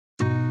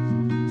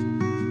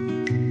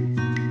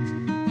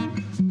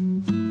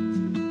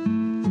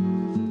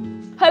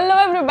Hello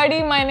everybody,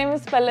 my name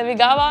is Pallavi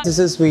Gawa. This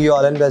is me,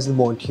 Alan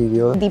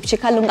Montirio.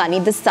 Deepshikha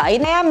Lungani this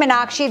side. I am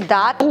Meenakshi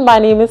Dutt. My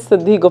name is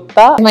Siddhi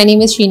Gupta. My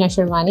name is Sheena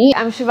Sharmani.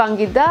 I'm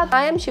Shivangi Dutt.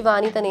 I am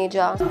Shivani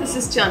Taneja. This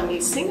is Chandni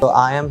Singh. So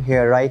I am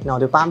here right now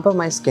to pamper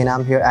my skin.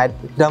 I'm here at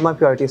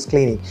DermaPuritys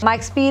clinic. My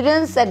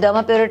experience at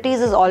DermaPuritys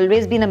has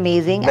always been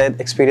amazing. The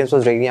experience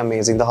was really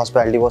amazing. The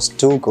hospitality was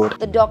too good.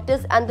 The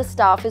doctors and the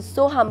staff is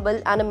so humble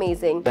and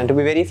amazing. And to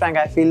be very frank,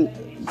 I feel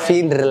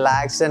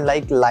relaxed and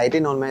like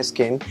lighten on my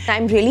skin.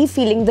 I'm really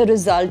feeling the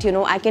result, you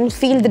know. I can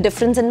feel the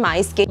difference in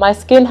my skin. My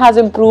skin has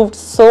improved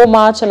so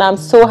much and I'm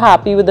so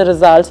happy with the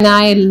results. And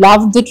I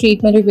loved the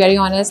treatment, to be very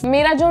honest.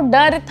 मेरा जो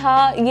डर था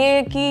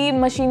ये कि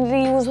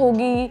machinery use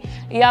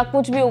होगी या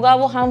कुछ भी होगा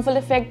वो हार्मफुल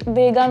इफेक्ट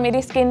देगा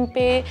मेरी स्किन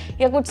पे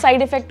या कुछ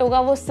साइड इफेक्ट होगा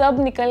वो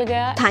सब निकल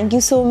गया. Thank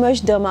you so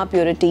much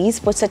DermaPuritys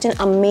for such an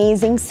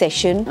amazing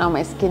session. Now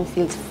my skin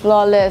feels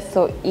flawless,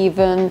 so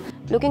even.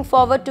 Looking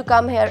forward to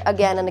come here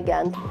again and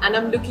again. And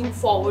I'm looking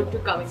forward to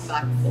coming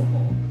back for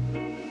more.